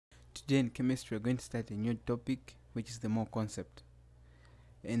Today in chemistry we're going to start a new topic, which is the mole concept.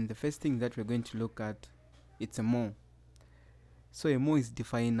 And the first thing that we're going to look at, it's a mole. So a mole is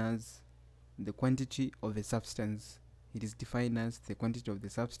defined as the quantity of a substance. It is defined as the quantity of the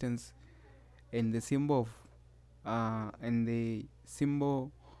substance, and the symbol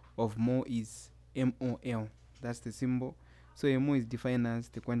of mole is MOL. That's the symbol. So a mole is defined as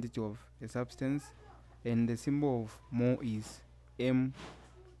the quantity of a substance, and the symbol of mole is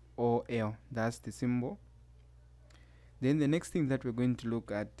MOL. That's the symbol. Then the next thing that we're going to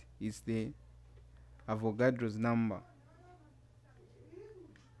look at is the Avogadro's number.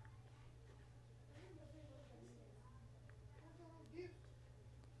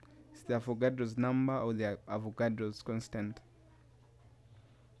 It's the Avogadro's number, or the Avogadro's constant.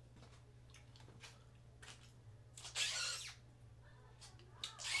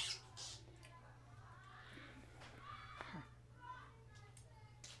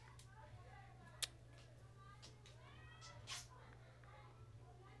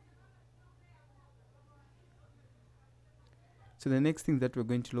 So the next thing that we're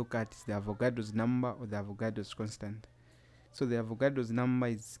going to look at is the Avogadro's number, or the Avogadro's constant. So the Avogadro's number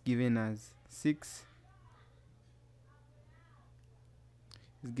is given as 6.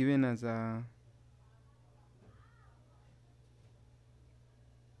 It's given as a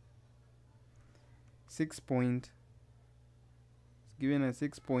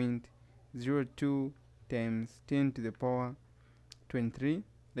 6.02 times 10 to the power 23.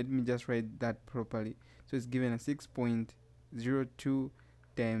 Let me just write that properly. So it's given as 6.02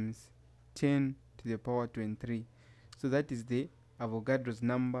 times 10 to the power 23. So that is the Avogadro's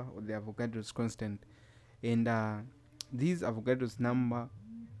number, or the Avogadro's constant. And this Avogadro's number,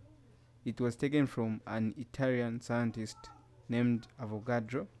 it was taken from an Italian scientist named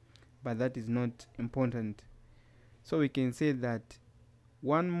Avogadro, but that is not important. So we can say that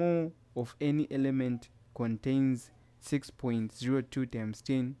 1 mole of any element contains 6.02 times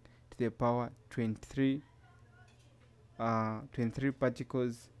 10 to the power 23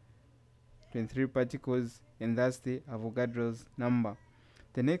 particles, and that's the Avogadro's number.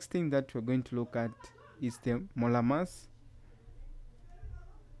 The next thing that we're going to look at is the molar mass.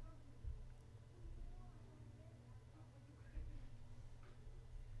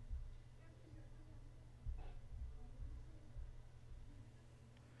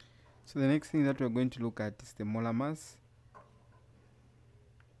 So the next thing that we're going to look at is the molar mass.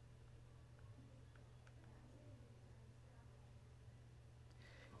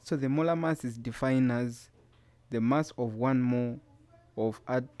 So the molar mass is defined as the mass of 1 mole of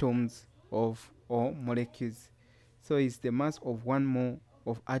atoms or molecules. So it's the mass of 1 mole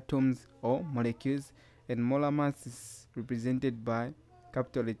of atoms or molecules, and molar mass is represented by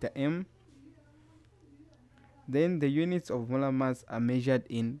capital letter M. Then the units of molar mass are measured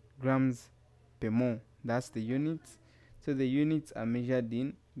in grams per mole. That's the units. So the units are measured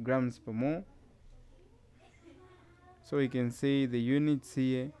in grams per mole. So we can say the units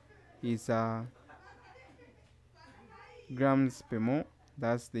here is grams per mole.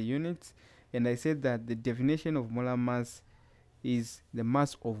 That's the units. And I said that the definition of molar mass is the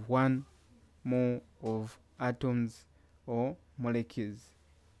mass of 1 mole of atoms or molecules.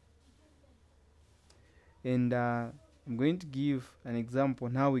 And I'm going to give an example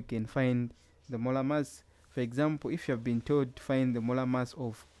on how we can find the molar mass. For example, if you have been told to find the molar mass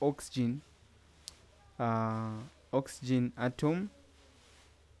of oxygen atom,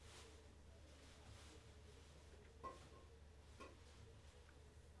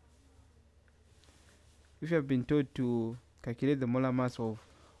 if you have been told to calculate the molar mass of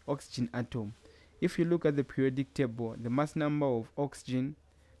oxygen atom, if you look at the periodic table, the mass number of oxygen,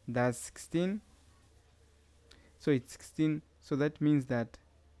 that's 16. So it's 16. So that means that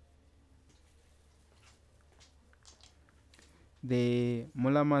the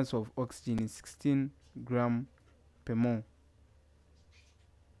molar mass of oxygen is 16 gram per mole.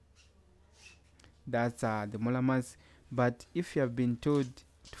 That's the molar mass. But if you have been told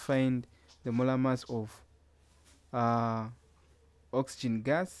to find the molar mass of oxygen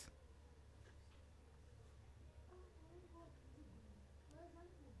gas,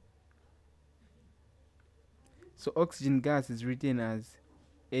 so oxygen gas is written as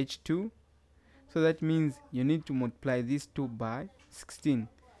H2. So that means you need to multiply this 2 by 16.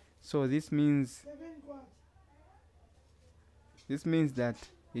 So this means that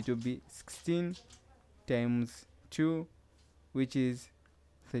it will be 16 times 2, which is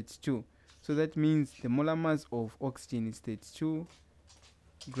 32. So that means the molar mass of oxygen is 32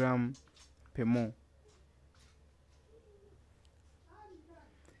 gram per mole.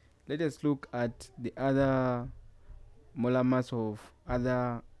 Let us look at the other molar mass of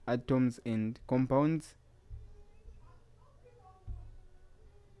other atoms and compounds.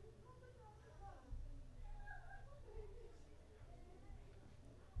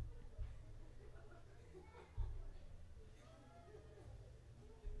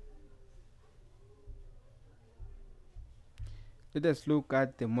 Let us look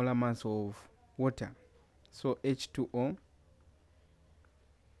at the molar mass of water. So H2O.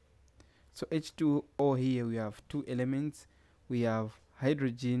 So H2O, here we have two elements. We have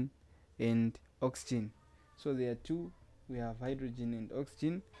hydrogen and oxygen. So there are two. We have hydrogen and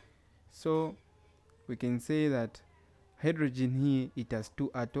oxygen. So we can say that hydrogen here, it has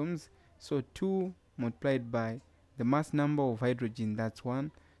two atoms. So 2 multiplied by the mass number of hydrogen, that's 1.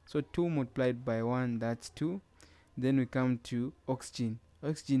 So 2 multiplied by 1, that's 2. Then we come to oxygen.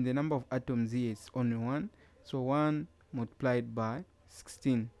 Oxygen, the number of atoms here is only 1. So 1 multiplied by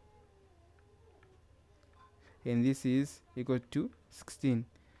 16. And this is equal to 16.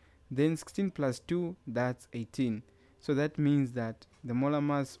 Then 16 plus 2, that's 18. So that means that the molar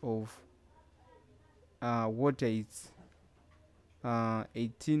mass of water is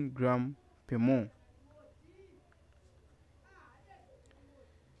 18 gram per mole.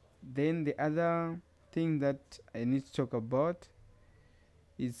 Then the other thing that I need to talk about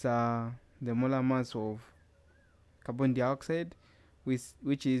is the molar mass of carbon dioxide,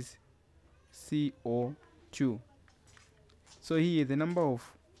 which is CO2. So here the number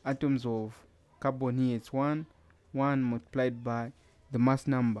of atoms of carbon here is 1 multiplied by the mass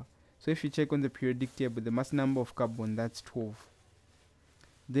number. So if you check on the periodic table, the mass number of carbon, that's 12.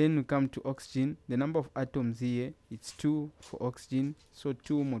 Then we come to oxygen. The number of atoms here, it's 2 for oxygen. So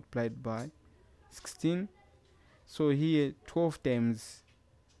 2 multiplied by 16. So here 12 times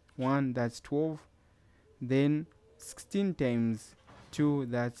 1, that's 12. Then 16 times 2,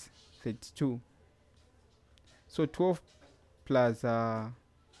 that's 32. So 12 plus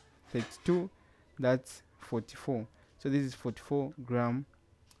 32, that's 44. So this is 44 gram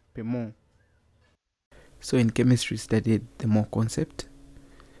per mole. So in chemistry, studied the mole concept,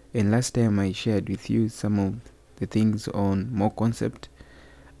 and last time I shared with you some of the things on mole concept,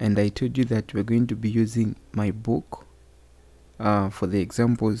 and I told you that we're going to be using my book for the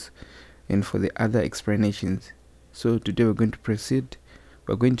examples and for the other explanations. So today we're going to proceed.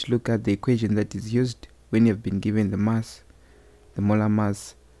 We're going to look at the equation that is used when you have been given the mass, the molar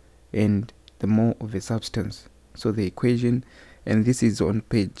mass, and the mole of a substance. So the equation, and this is on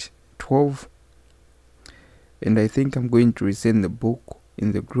page 12, and I think I'm going to resend the book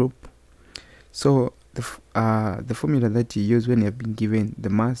in the group. So the formula that you use when you have been given the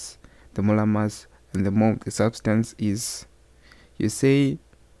mass, the molar mass, and the mole of the substance is, you say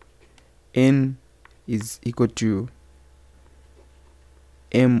N is equal to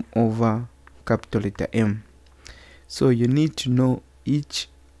M over capital letter M. So you need to know each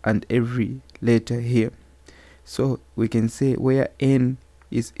and every letter here. So we can say where N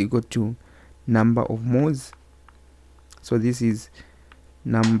is equal to number of moles. So this is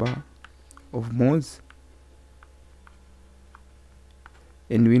number of moles,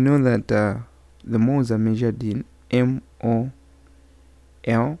 and we know that the moles are measured in MOL.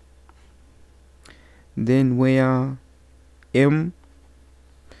 Then where M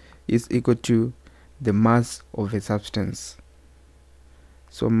is equal to the mass of a substance.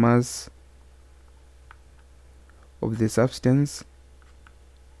 So mass of the substance,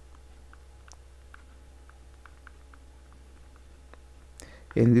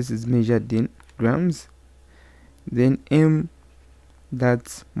 and this is measured in grams. Then M,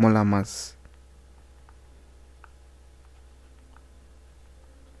 that's molar mass.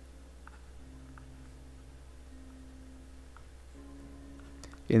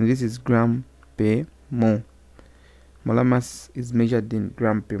 And this is gram per mole. Molar mass is measured in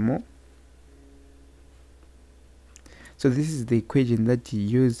gram per mole. So this is the equation that you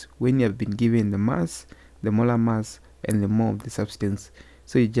use when you have been given the mass, the molar mass, and the mole of the substance.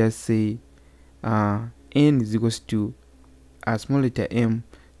 So you just say N is equals to a small letter m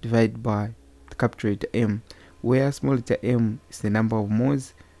divided by the capital letter M, where small letter m is the number of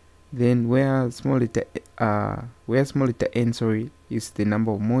moles, then where small letter n is the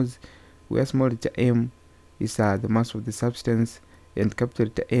number of moles, where small letter m is the mass of the substance, and capital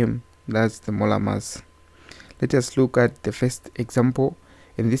letter M, that's the molar mass. Let us look at the first example.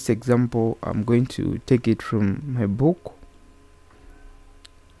 In this example, I'm going to take it from my book,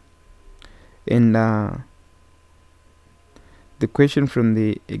 and the question from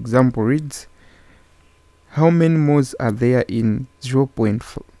the example reads, how many moles are there in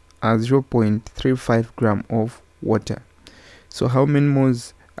 0.35 gram of water? So how many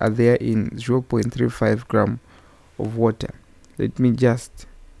moles are there in 0.35 gram of water? Let me just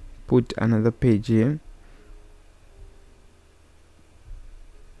put another page here.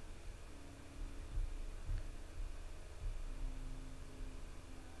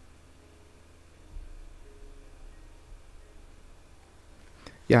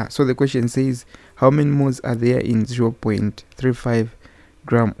 Yeah, so the question says, how many moles are there in 0.35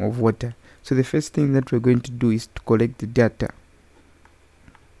 gram of water? So the first thing that we're going to do is to collect the data.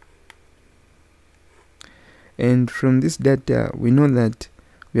 And from this data, we know that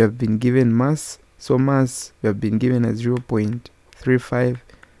we have been given mass. So mass we have been given as 0.35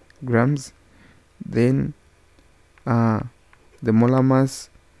 grams. Then the molar mass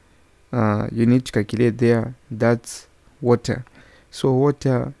you need to calculate there, that's water. So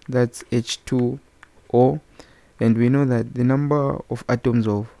water, that's H2O, and we know that the number of atoms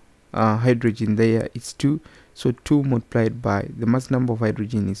of hydrogen there is 2. So 2 multiplied by the mass number of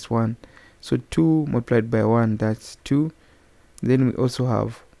hydrogen is 1. So 2 multiplied by 1, that's 2. Then we also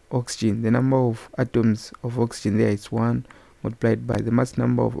have oxygen. The number of atoms of oxygen there is 1 multiplied by the mass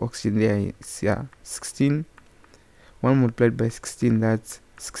number of oxygen there is 16. 1 multiplied by 16, that's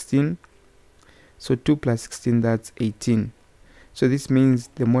 16. So 2 plus 16, that's 18. So this means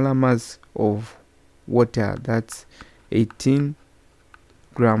the molar mass of water, that's 18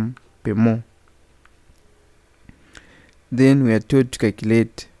 gram per mole. Then we are told to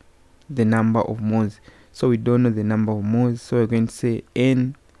calculate the number of moles. So we don't know the number of moles, so we're going to say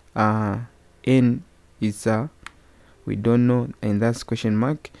n is we don't know, and that's question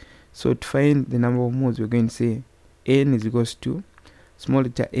mark. So to find the number of moles, we're going to say n is equals to small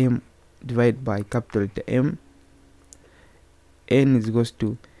letter m divided by capital letter M. N is equals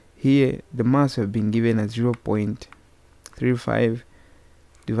to, here the mass have been given as 0.35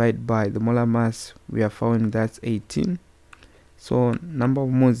 divided by the molar mass we have found, that's 18. So number of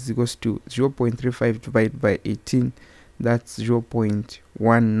moles is equals to 0.35 divided by 18, that's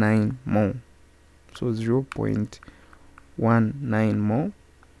 0.19 mole. So 0.19 mole.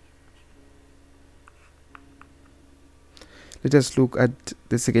 Let us look at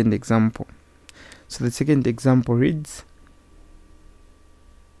the second example. So the second example reads,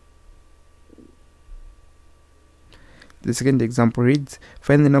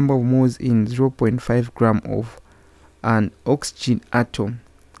 find the number of moles in 0.5 gram of an oxygen atom.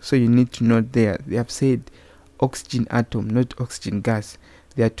 So you need to note there, they have said oxygen atom, not oxygen gas.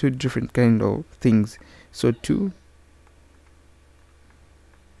 There are two different kind of things. So two,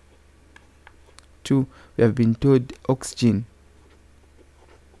 we have been told oxygen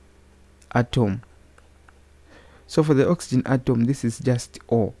atom. So for the oxygen atom, this is just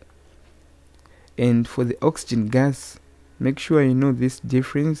O. And for the oxygen gas, make sure you know this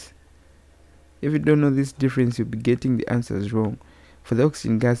difference. If you don't know this difference, you'll be getting the answers wrong. For the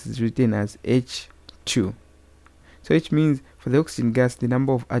oxygen gas is written as H2. So which means for the oxygen gas, the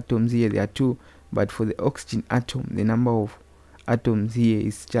number of atoms here, there are 2. But for the oxygen atom, the number of atoms here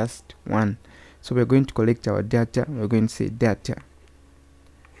is just 1. So we're going to collect our data. We're going to say data.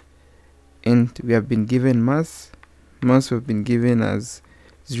 And we have been given mass. Mass we have been given as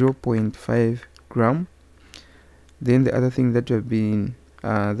 0.5 gram. Then the other thing that we have been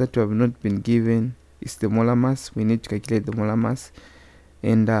that we have not been given is the molar mass. We need to calculate the molar mass.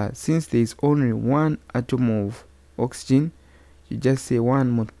 And since there is only 1 atom of oxygen, you just say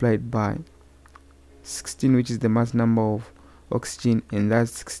 1 multiplied by 16, which is the mass number of oxygen, and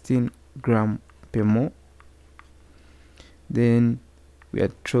that's 16 gram per mole. Then we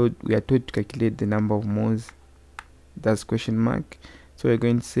are told to calculate the number of moles, that's question mark. So we're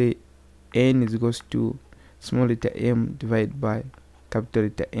going to say n is equals to small letter m divided by capital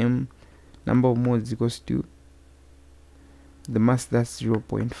letter M. Number of moles is equals to the mass, that's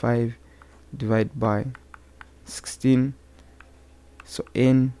 0.5 divided by 16. So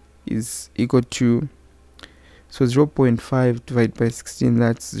n is equal to, so 0.5 divided by 16,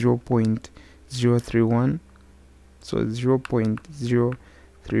 that's 0.031. So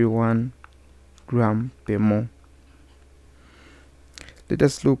 0.031 gram per mole. Let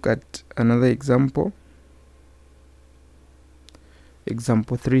us look at another example.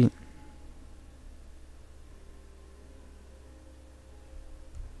 Example 3.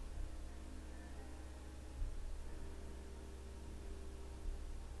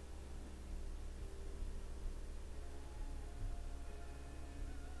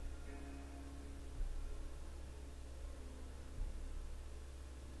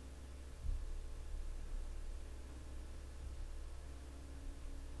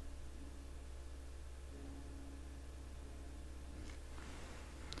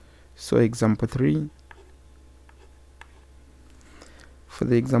 So example 3. For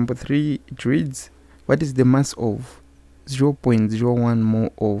the example 3, it reads, what is the mass of 0.01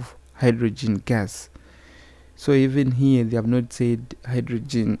 mole of hydrogen gas. So even here they have not said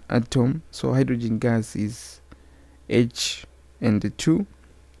hydrogen atom, so hydrogen gas is H and the 2.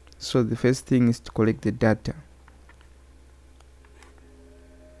 So the first thing is to collect the data.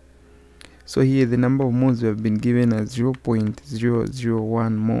 So here the number of moles we have been given as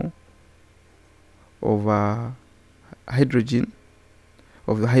 0.001 mole of hydrogen,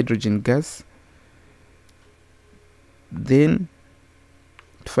 of the hydrogen gas. Then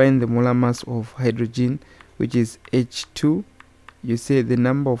to find the molar mass of hydrogen, which is H2, you say the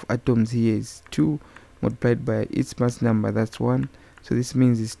number of atoms here is 2 multiplied by its mass number, that's 1. So this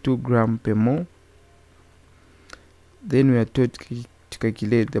means it's 2 grams per mole. Then we are taught to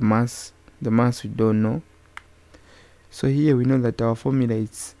calculate the mass. The mass we don't know. So here we know that our formula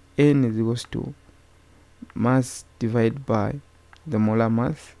is N is equals to mass divided by the molar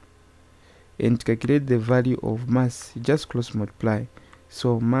mass. And to calculate the value of mass, you just cross multiply.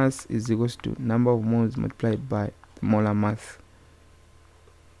 So mass is equals to number of moles multiplied by the molar mass.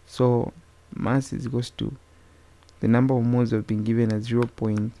 So mass is equals to the number of moles have been given as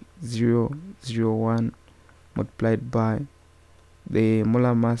 0.001 multiplied by the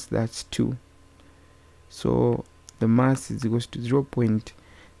molar mass, that's 2. So the mass is equals to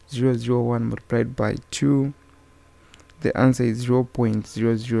 0.001 multiplied by 2. The answer is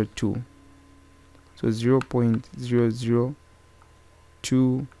 0.002. So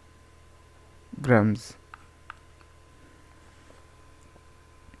 0.002 grams.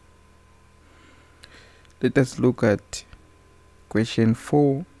 Let us look at question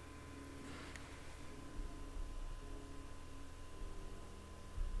 4.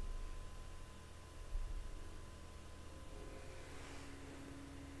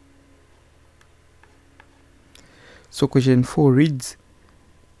 So question 4 reads,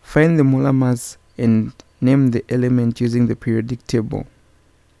 find the molar mass and name the element using the periodic table.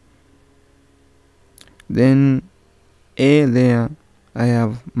 Then A, there I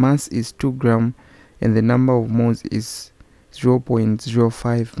have mass is 2 grams and the number of moles is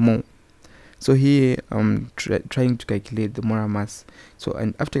 0.05 mole. So here I'm trying to calculate the molar mass. So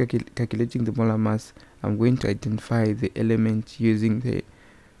and after calculating the molar mass, I'm going to identify the element using the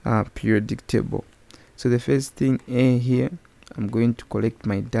periodic table. So the first thing A here, I'm going to collect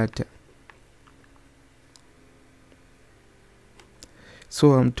my data.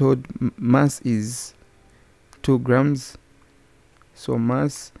 So I'm told mass is 2 grams. So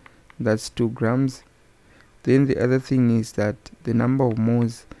mass, that's 2 grams. Then the other thing is that the number of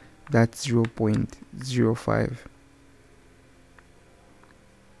moles, that's 0.05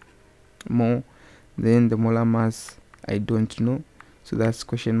 mole. Then the molar mass, I don't know. So that's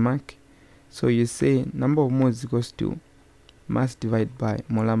question mark. So you say number of moles equals to mass divided by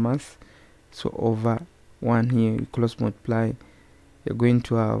molar mass. So over 1 here, you cross multiply. You're going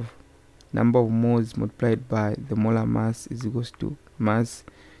to have number of moles multiplied by the molar mass is equals to mass.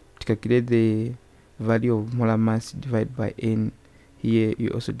 To calculate the value of molar mass, divide by N. Here you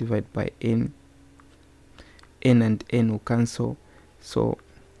also divide by N. N and N will cancel. So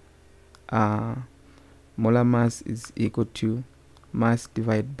molar mass is equal to mass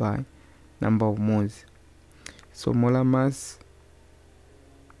divided by number of moles. So molar mass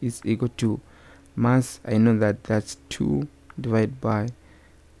is equal to mass, I know that that's 2 divided by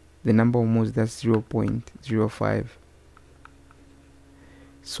the number of moles, that's 0.05.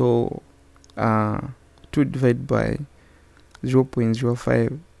 So 2 divided by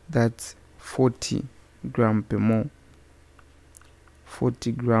 0.05, that's 40 gram per mole.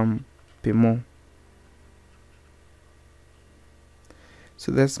 40 gram per mole.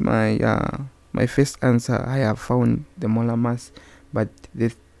 So that's my my first answer. I have found the molar mass, but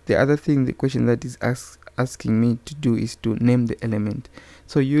the other thing, the question that is asking me to do is to name the element.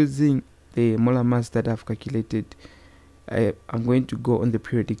 So using the molar mass that I've calculated, I'm going to go on the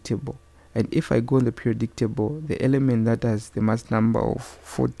periodic table. And if I go on the periodic table, the element that has the mass number of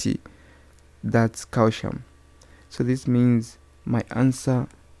 40, that's calcium. So this means my answer,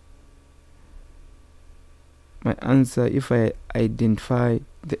 if I identify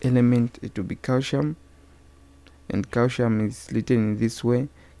the element, it will be calcium. And calcium is written in this way: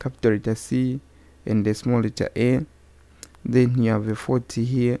 capital letter C and the small letter A. Then you have a 40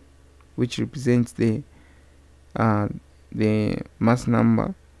 here, which represents the mass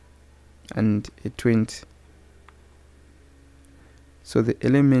number, and a 20. So the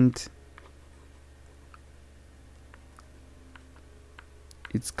element,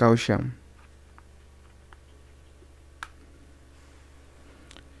 it's calcium.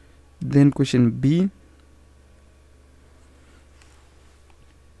 Then question B.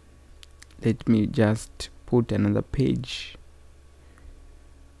 Let me just put another page.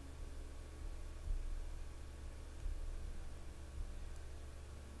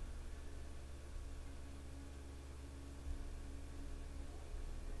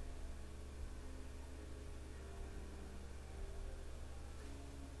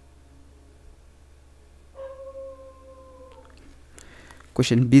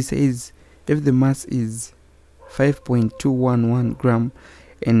 Question B says if the mass is 5.211 gram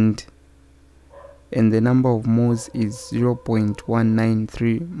and the number of moles is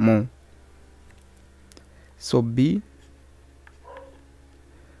 0.193 mole. So B,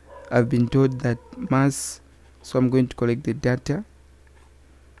 I've been told that mass, so I'm going to collect the data.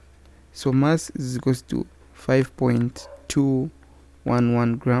 So mass is equals to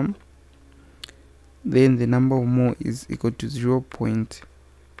 5.211 gram. Then the number of mole is equal to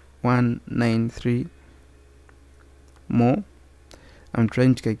 0.193 mole. I'm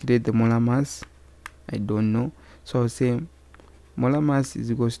trying to calculate the molar mass. I don't know. So I'll say molar mass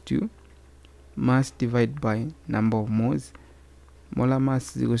is equals to mass divided by number of moles. Molar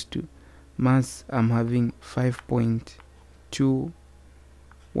mass is equals to mass, I'm having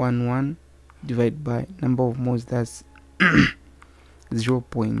 5.211 divided by number of moles, that's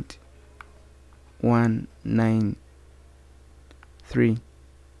 0.193.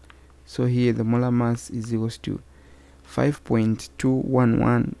 So here the molar mass is equals to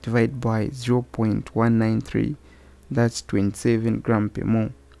 5.211 divided by 0.193, that's 27 gram per mole.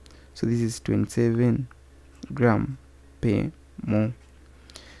 So this is 27 gram per mole.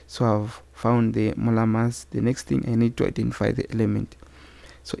 So I've found the molar mass. The next thing, I need to identify the element.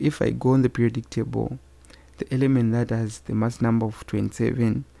 So if I go on the periodic table, the element that has the mass number of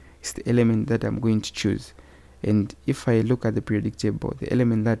 27 is the element that I'm going to choose. And if I look at the periodic table, the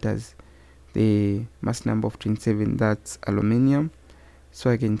element that has the mass number of 27, that's aluminium. So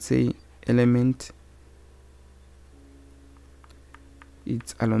I can say element,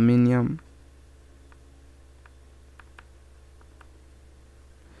 it's aluminium.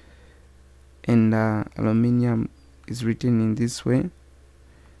 And aluminium is written in this way.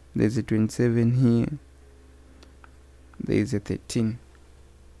 There's a 27 here, there is a 13.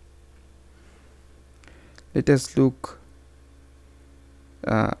 Let us look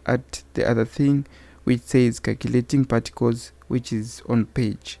at the other thing, which says calculating particles, which is on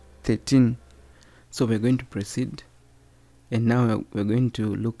page 13. So we're going to proceed, and now we're going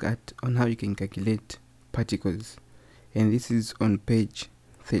to look at on how you can calculate particles, and this is on page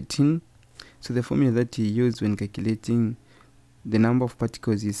 13. So the formula that you use when calculating the number of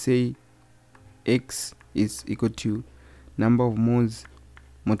particles, you say X is equal to number of moles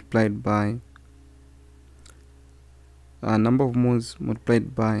multiplied by the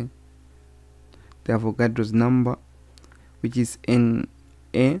Avogadro's number, which is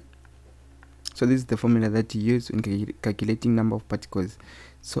NA. So this is the formula that you use when calculating number of particles.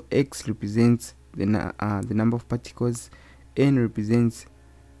 So X represents the number of particles, N represents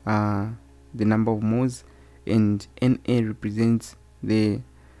the number of moles, and NA represents the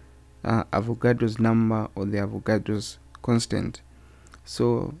Avogadro's number, or the Avogadro's constant.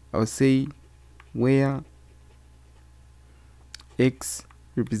 So I'll say where X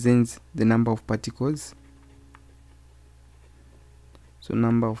represents the number of particles, so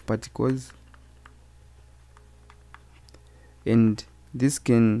number of particles, and this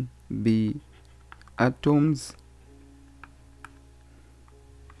can be atoms,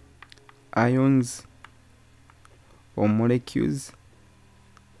 ions, or molecules,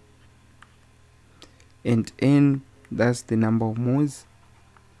 and N, that's the number of moles,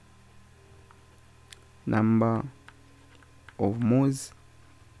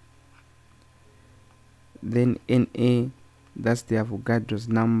 then NA, that's the Avogadro's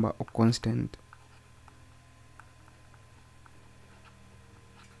number or constant.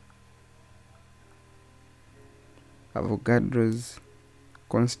 Avogadro's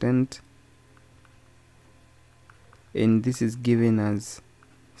constant, and this is given as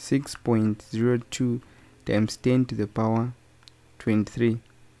 6.02 times 10 to the power 23.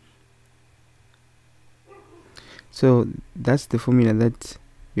 So that's the formula that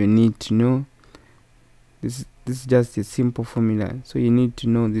you need to know. This is just a simple formula, so you need to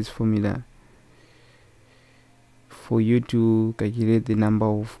know this formula for you to calculate the number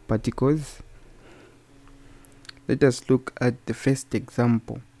of particles. Let us look at the first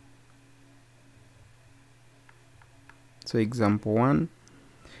example. So example 1,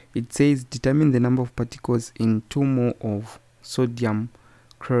 it says determine the number of particles in 2 mole of sodium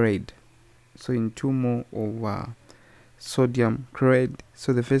chloride. So in 2 mole of sodium chloride.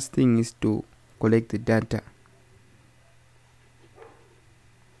 So the first thing is to collect the data.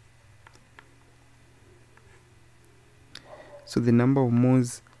 So the number of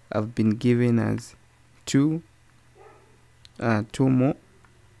moles have been given as 2 mole.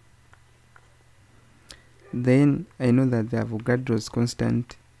 Then I know that the Avogadro's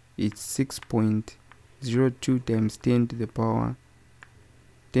constant is 6.02 times 10 to the power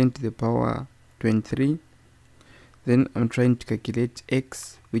 23. Then I'm trying to calculate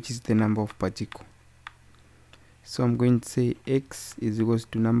x, which is the number of particle. So I'm going to say x is equals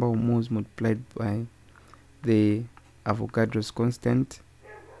to number of moles multiplied by the Avogadro's constant.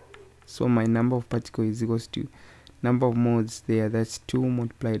 So my number of particle is equals to number of moles there, that's 2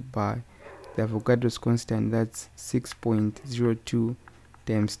 multiplied by the Avogadro's constant, that's 6.02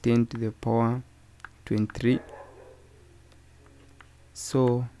 times 10 to the power 23.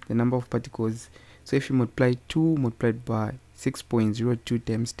 So the number of particles, so if you multiply 2 multiplied by 6.02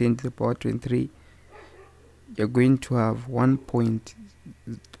 times 10 to the power 23, you're going to have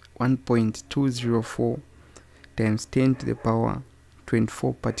 1.204 times 10 to the power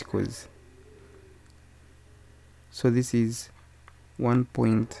 24 particles. So this is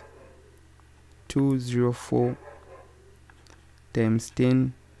 1.204 times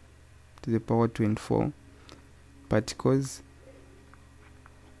 10 to the power 24 particles.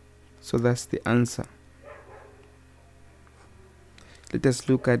 So that's the answer. Let us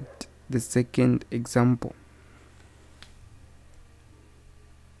look at the second example.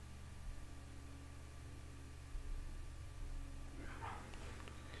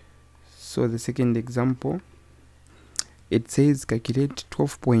 So the second example, it says calculate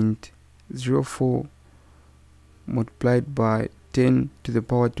 12.04 multiplied by 10 to the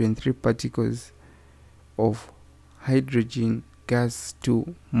power 23 particles of hydrogen gas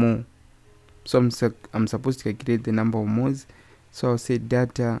 2 mole. So I'm supposed to calculate the number of moles. So I'll say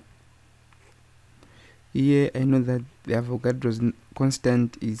data. Here I know that the Avogadro's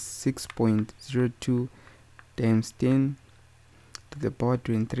constant is 6.02 times 10 to the power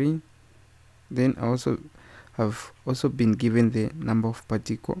 23. Then I have been given the number of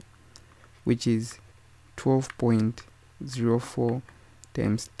particle, which is 12.04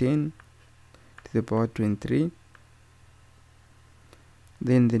 times 10 to the power 23.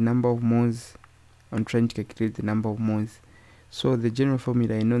 Then the number of moles, I'm trying to calculate the number of moles. So the general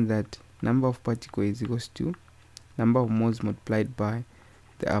formula, I know that number of particle is equals to number of moles multiplied by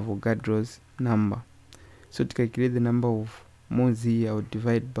the Avogadro's number. So to calculate the number of moles here, I would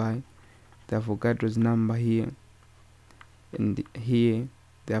divide by the Avogadro's number here, and here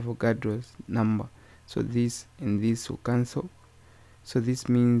the Avogadro's number. So this and this will cancel. So this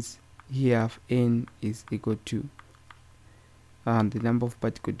means here I have n is equal to the number of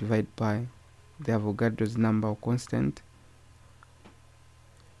particles divided by the Avogadro's number or constant.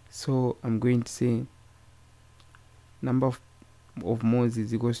 So I'm going to say number of moles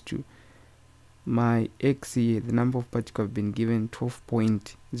is equals to my x here, the number of particles have been given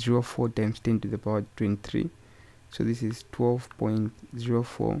 12.04 times 10 to the power 23. So this is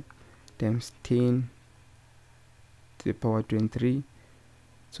 12.04 times 10 to the power 23.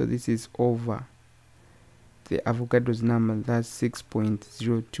 So this is over the Avogadro's number, that's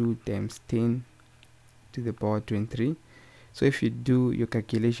 6.02 times 10 to the power 23. So if you do your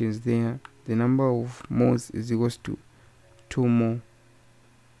calculations there, the number of moles is equals to 2 mole.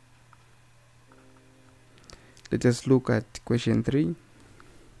 Let us look at question 3.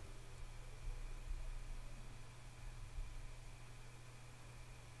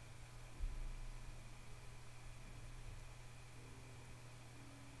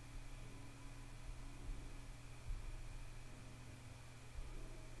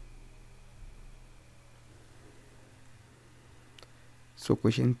 So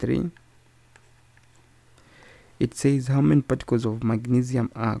question 3, it says how many particles of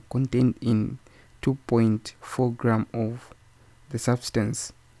magnesium are contained in 2.4 gram of the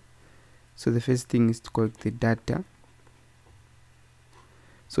substance. So the first thing is to collect the data.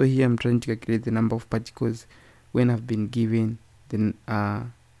 So here I'm trying to calculate the number of particles when I've been given the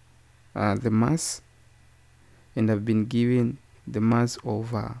mass, and I've been given the mass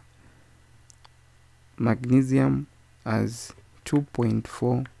of magnesium as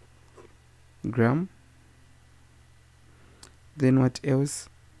 2.4 gram. Then what else?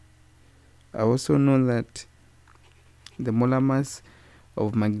 I also know that the molar mass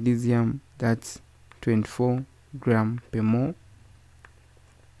of magnesium, that's 24 gram per mole.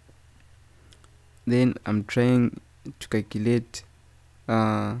 Then I'm trying to calculate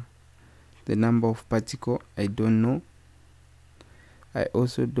the number of particle. I don't know. I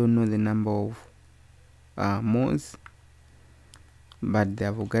also don't know the number of moles, but the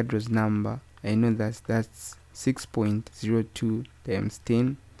Avogadro's number, I know that's 6.02 times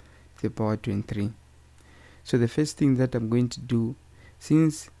 10 to the power 23. So the first thing that I'm going to do,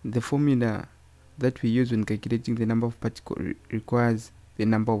 since the formula that we use when calculating the number of particles requires the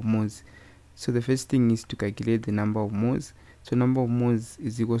number of moles, so the first thing is to calculate the number of moles. So number of moles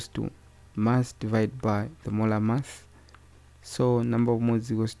is equals to mass divided by the molar mass. So number of moles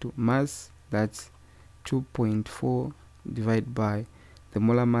is equals to mass, that's 2.4 divided by the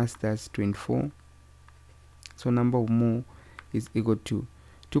molar mass, that's 24. So number of mole is equal to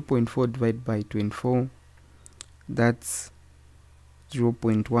 2.4 divided by 24, that's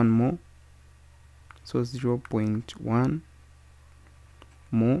 0.1 mole. So 0.1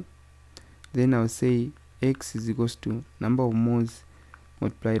 mole. Then I'll say x is equals to number of moles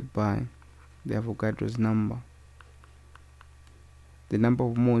multiplied by the Avogadro's number. The number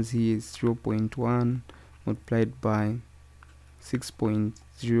of moles here is 0.1 multiplied by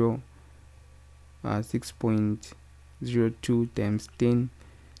 6.02 times 10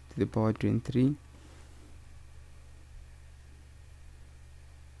 to the power 23.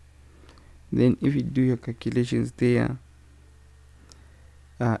 Then if you do your calculations there,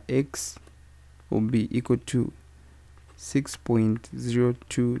 x will be equal to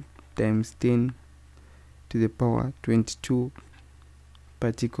 6.02 times 10 to the power 22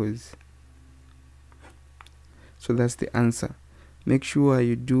 particles. So that's the answer. Make sure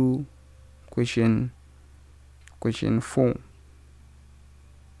you do question 4.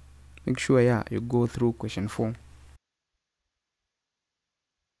 Make sure you go through question 4.